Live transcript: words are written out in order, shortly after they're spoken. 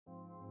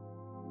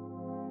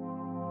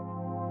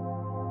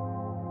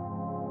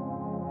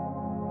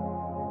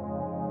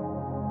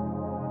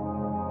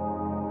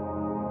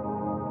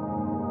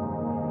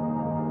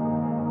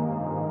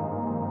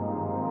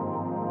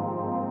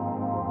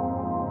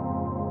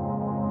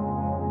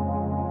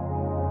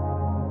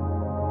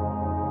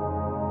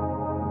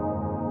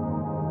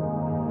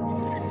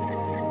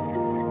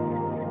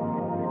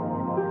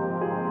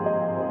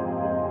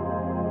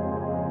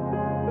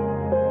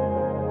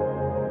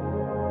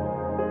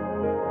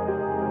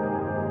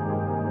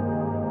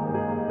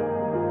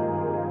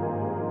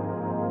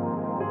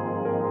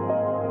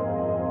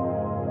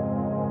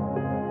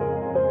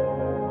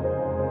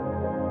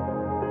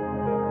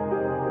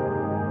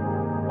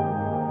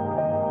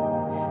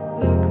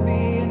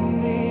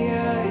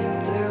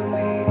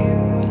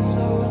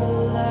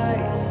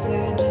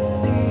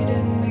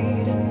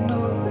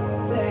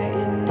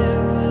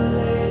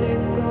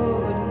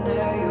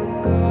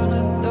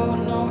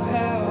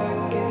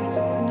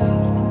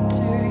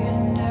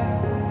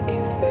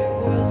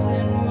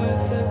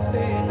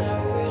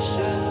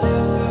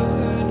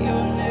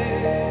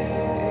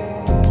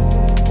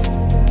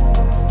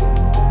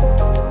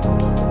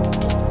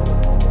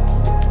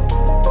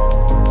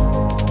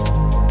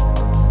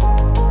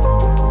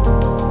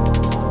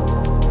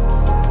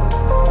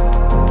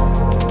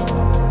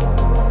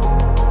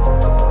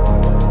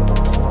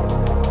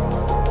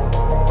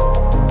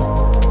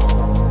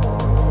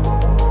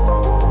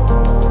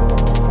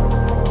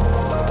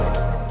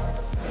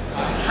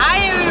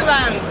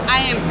everyone, I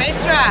am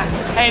Petra.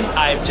 And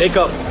I'm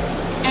Jakub.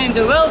 And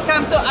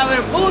welcome to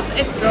our booth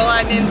at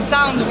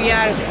Prolight+sound. We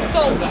are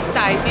so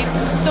excited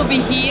to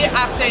be here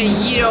after a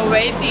year of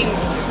waiting.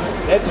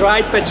 That's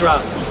right,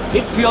 Petra.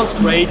 It feels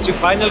great to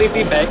finally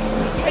be back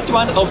at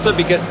one of the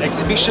biggest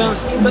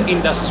exhibitions in the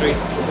industry.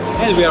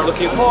 And we are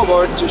looking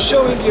forward to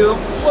showing you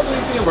what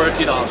we've been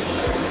working on.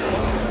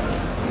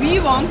 We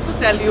want to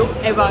tell you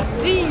about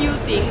 3 new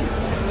things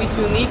which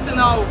you need to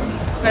know.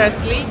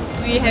 Firstly,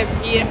 we have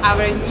here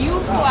our new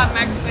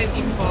Clubmax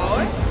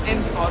FB4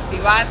 and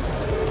 40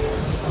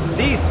 watts.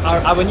 These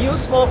are our new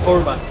small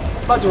format,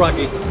 but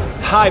rugged,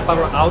 high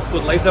power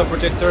output laser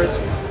projectors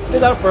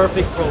that are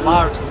perfect for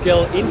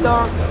large-scale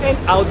indoor and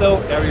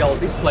outdoor aerial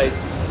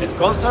displays at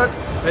concerts,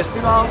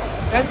 festivals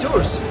and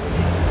tours.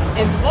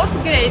 And what's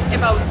great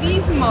about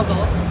these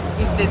models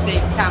is that they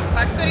come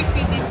factory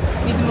fitted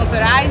with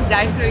motorized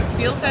diaphragm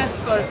filters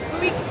for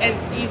quick and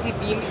easy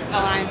beam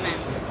alignment.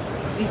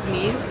 This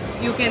means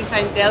you can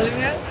find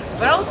deliver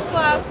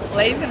world-class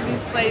laser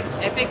displays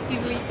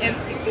effectively and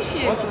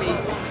efficiently.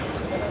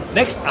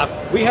 Next up,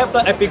 we have the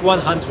Epic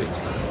 100.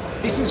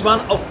 This is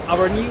one of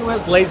our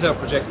newest laser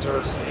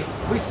projectors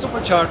with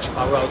supercharged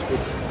power output.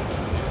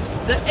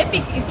 The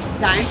Epic is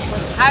designed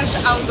for harsh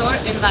outdoor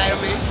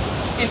environments,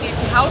 and its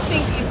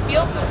housing is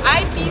built to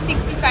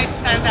IP65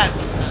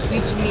 standards,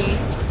 which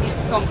means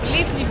it's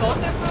completely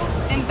waterproof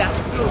and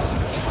dustproof,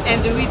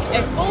 and with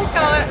a full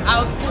color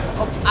output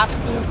of up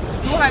to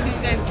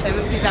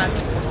 270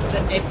 watts.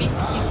 The Epic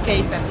is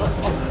capable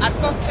of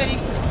atmospheric,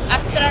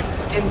 abstract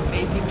and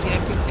basic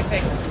graphic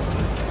effects.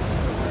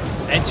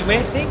 And to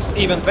make things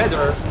even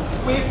better,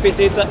 we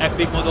fitted the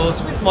Epic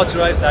models with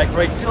motorized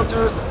diaphragm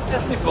filters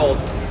as default,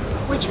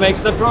 which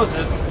makes the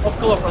process of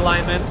color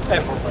alignment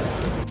effortless.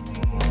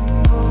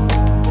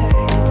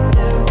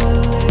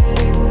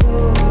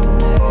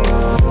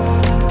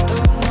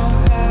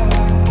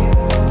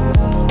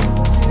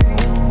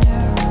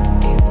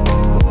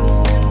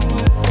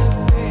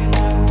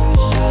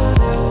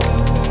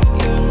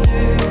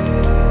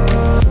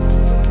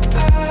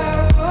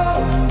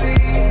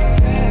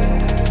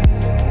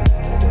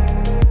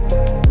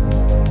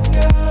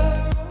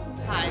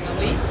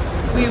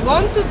 We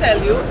want to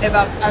tell you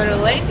about our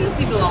latest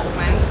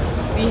development.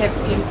 We have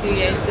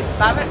increased the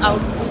power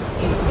output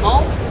in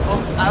most of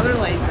our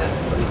lasers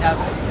without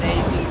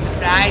raising the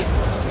price.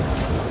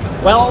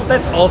 Well,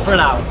 that's all for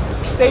now.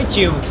 Stay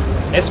tuned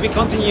as we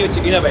continue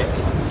to innovate.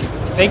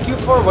 Thank you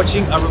for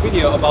watching our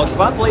video about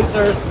KVANT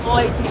Laser's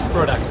latest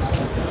products.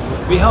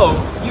 We hope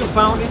you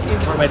found it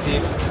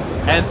informative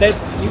and that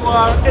you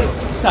are as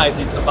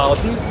excited about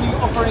these new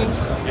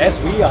offerings as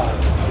we are.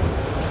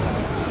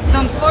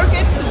 Don't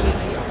forget to visit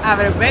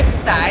our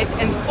website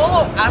and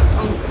follow us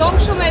on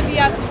social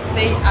media to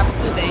stay up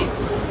to date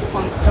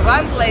on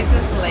KVANT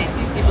Laser's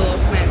latest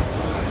developments.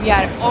 We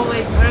are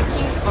always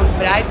working on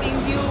bringing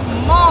you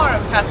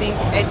more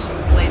cutting-edge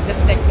laser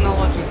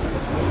technology.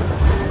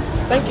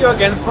 Thank you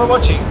again for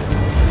watching,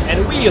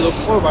 and we look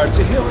forward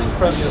to hearing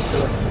from you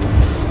soon.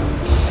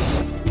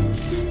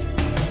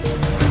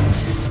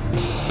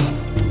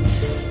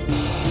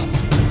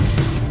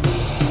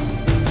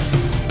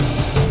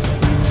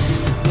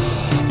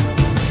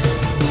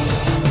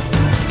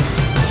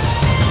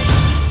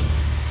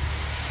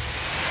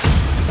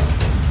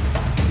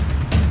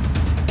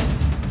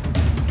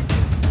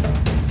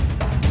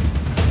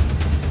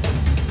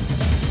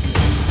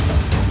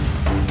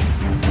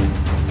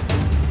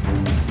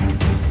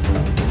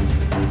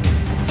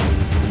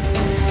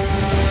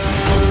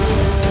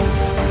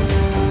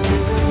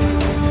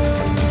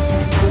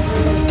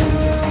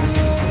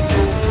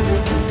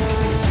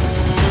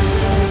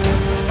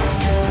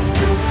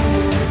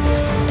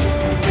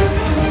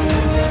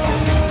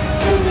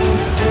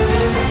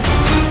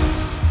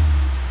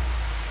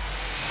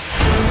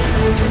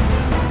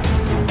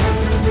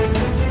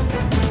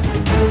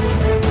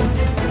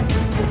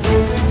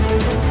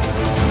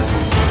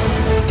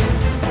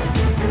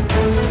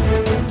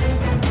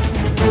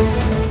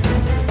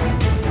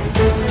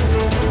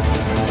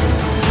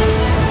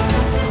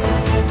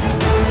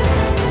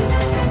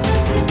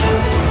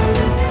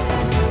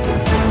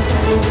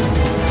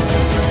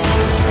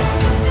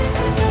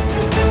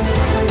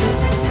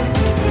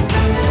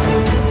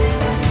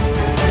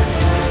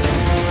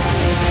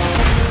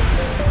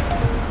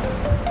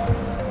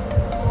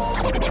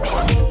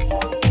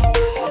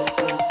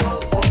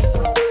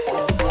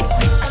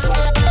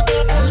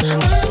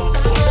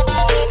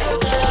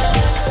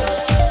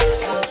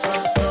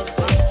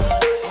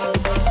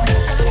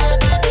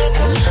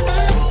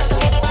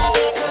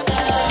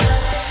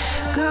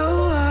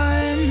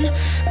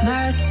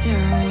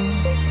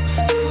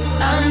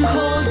 I'm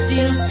cold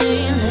steel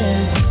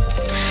stainless,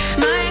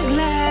 my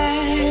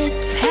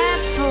glass half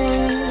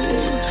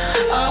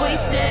full. Always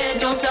said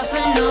don't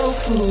suffer no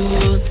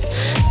fools.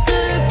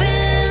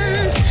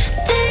 Serpents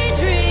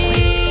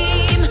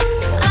daydream,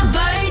 I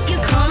bite, you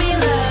call me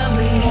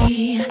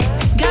lovely.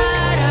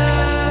 Got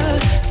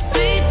a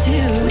sweet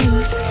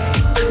tooth,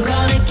 I'm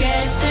gonna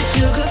get the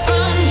sugar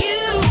from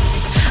you.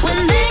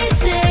 When they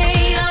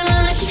say I'm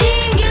a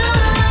machine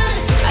gun,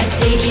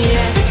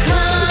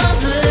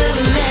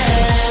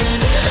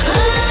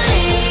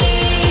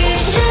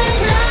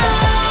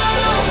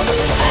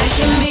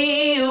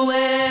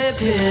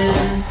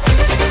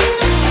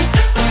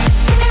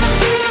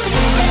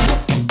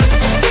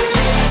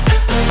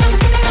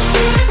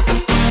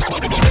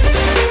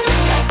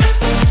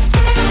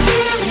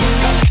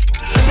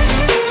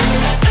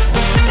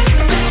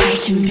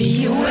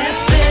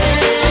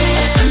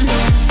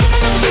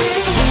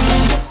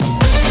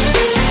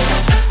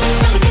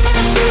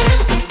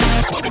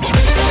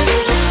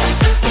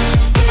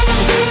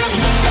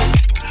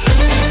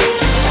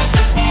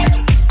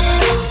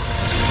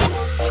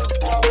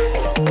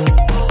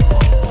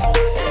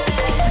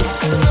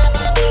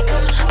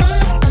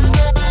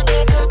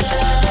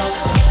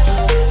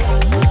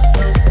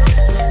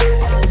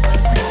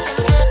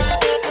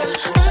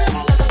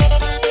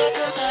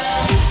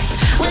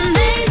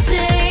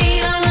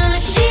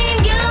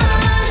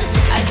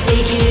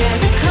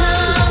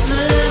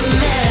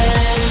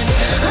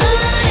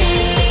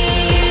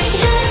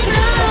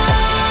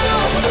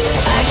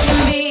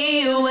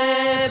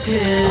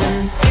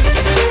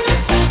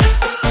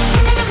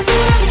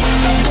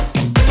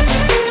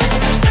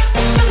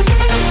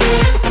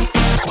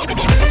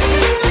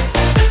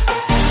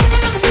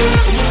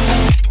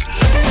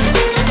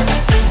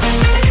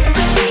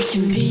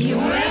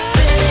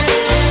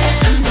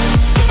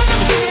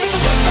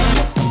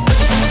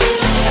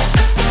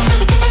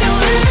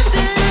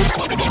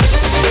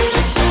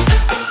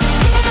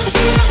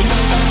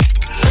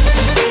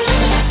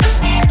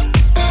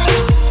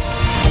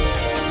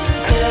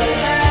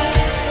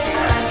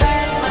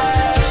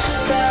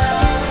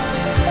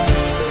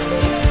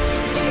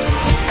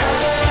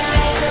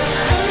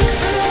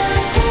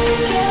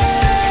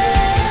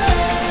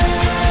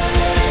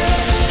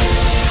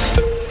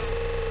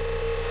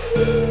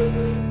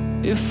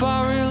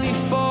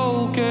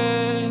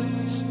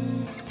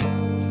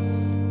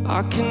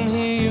 I can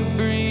hear you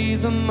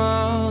breathe a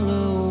mile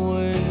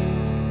away.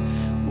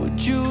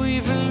 Would you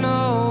even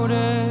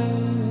notice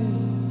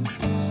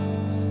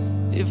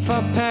if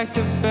I packed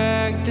a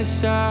bag,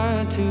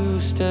 decide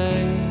to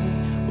stay?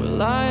 Will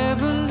I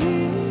ever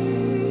leave?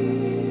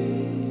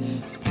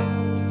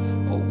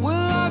 Or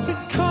will I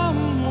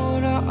become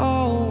what I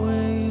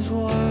always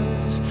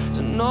was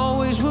and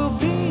always will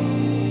be?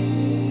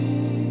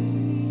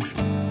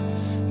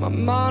 My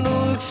mind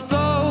will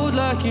explode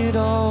like it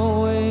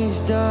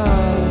always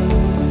does.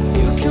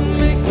 You can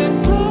make me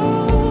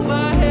blow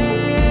my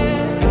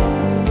head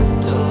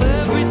till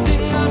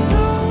everything I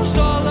know's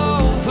all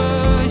over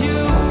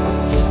you,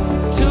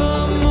 till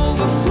I'm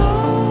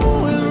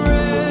overflowing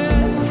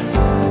red.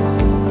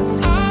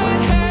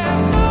 I'd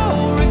have no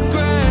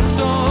regrets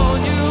on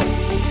you.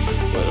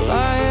 Will I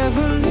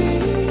ever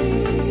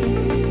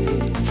leave?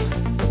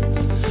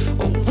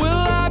 Or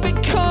will I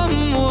become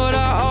what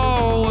I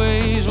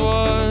always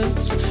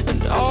was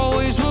and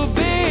always will be?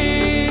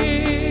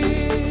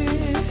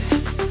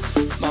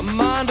 My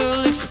mind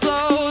will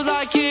explode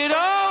like it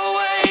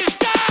always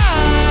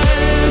does.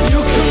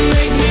 You can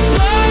make me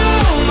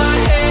blow my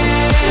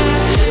head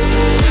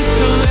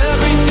till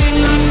everything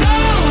I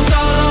know's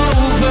all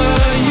over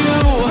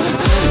you,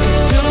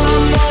 till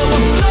I'm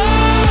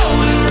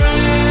overflowing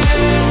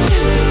red.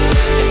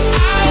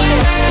 I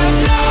would have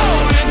no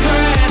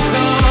regrets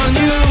on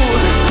you,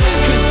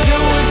 'cause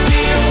it would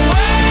be a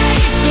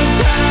waste of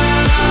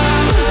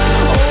time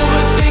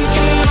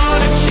overthinking all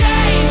the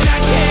change I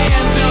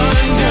can't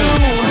undo.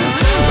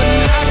 When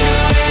I can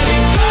let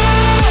it go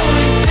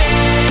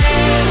instead,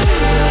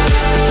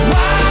 that's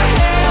why I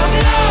have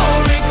no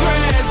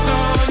regrets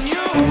on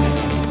you.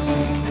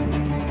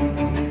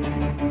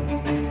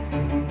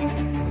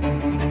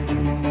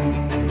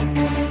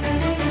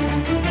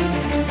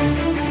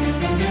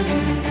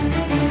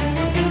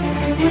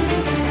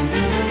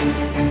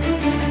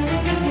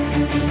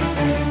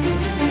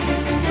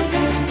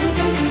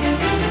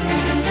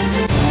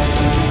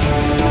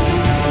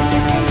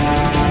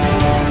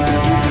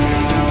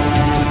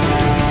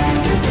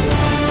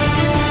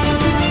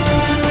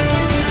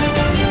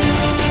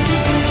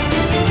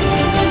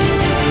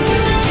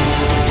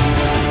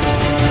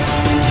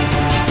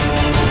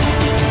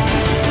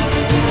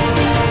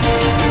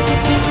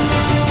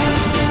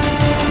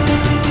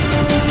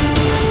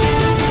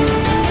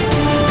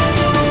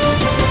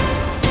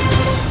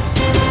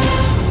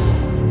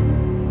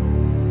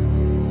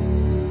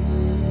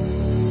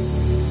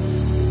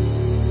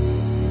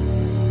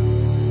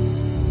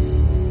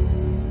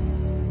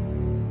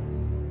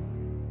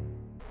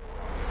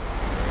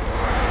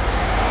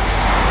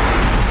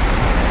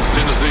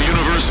 Since the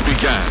universe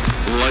began,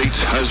 light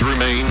has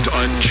remained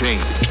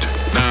unchanged.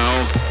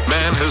 Now,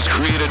 man has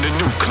created a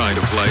new kind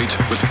of light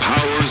with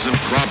powers and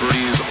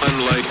properties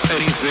unlike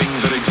anything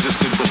that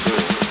existed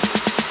before.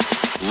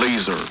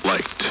 Laser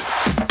light.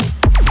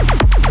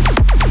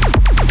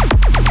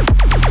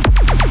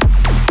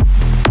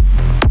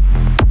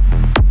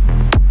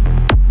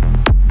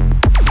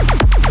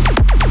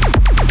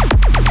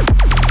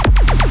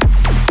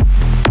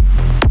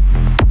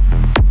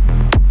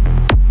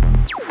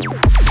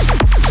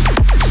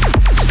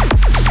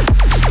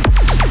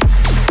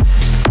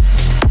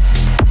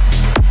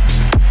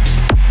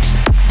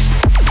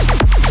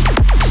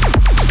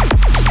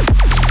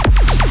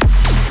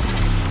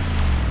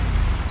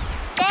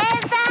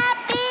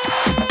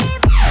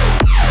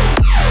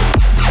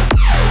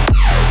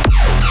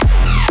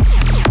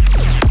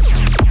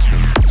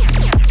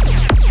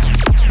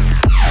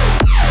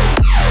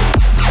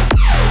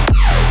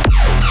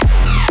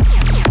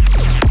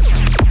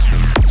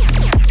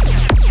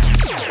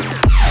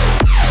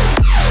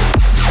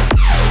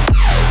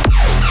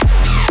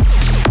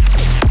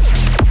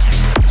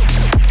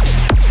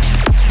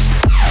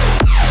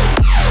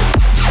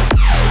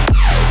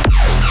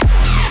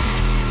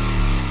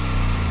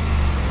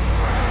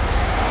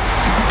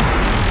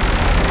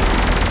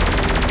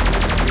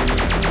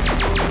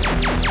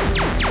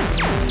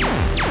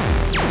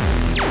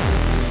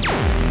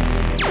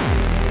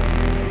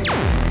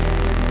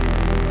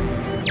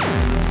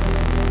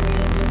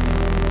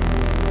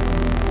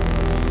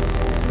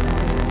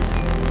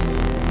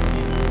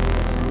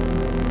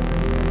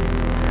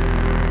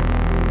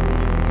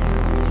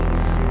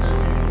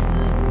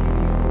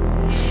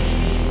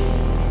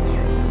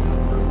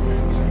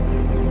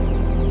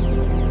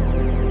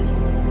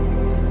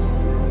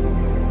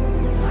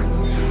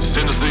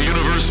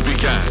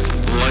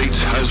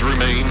 Has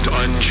remained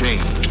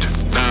unchanged.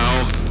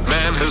 Now,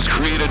 man has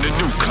created a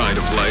new kind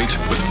of light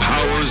with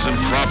powers and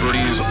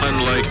properties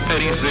unlike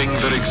anything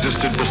that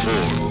existed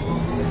before.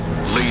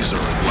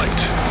 Laser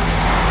light.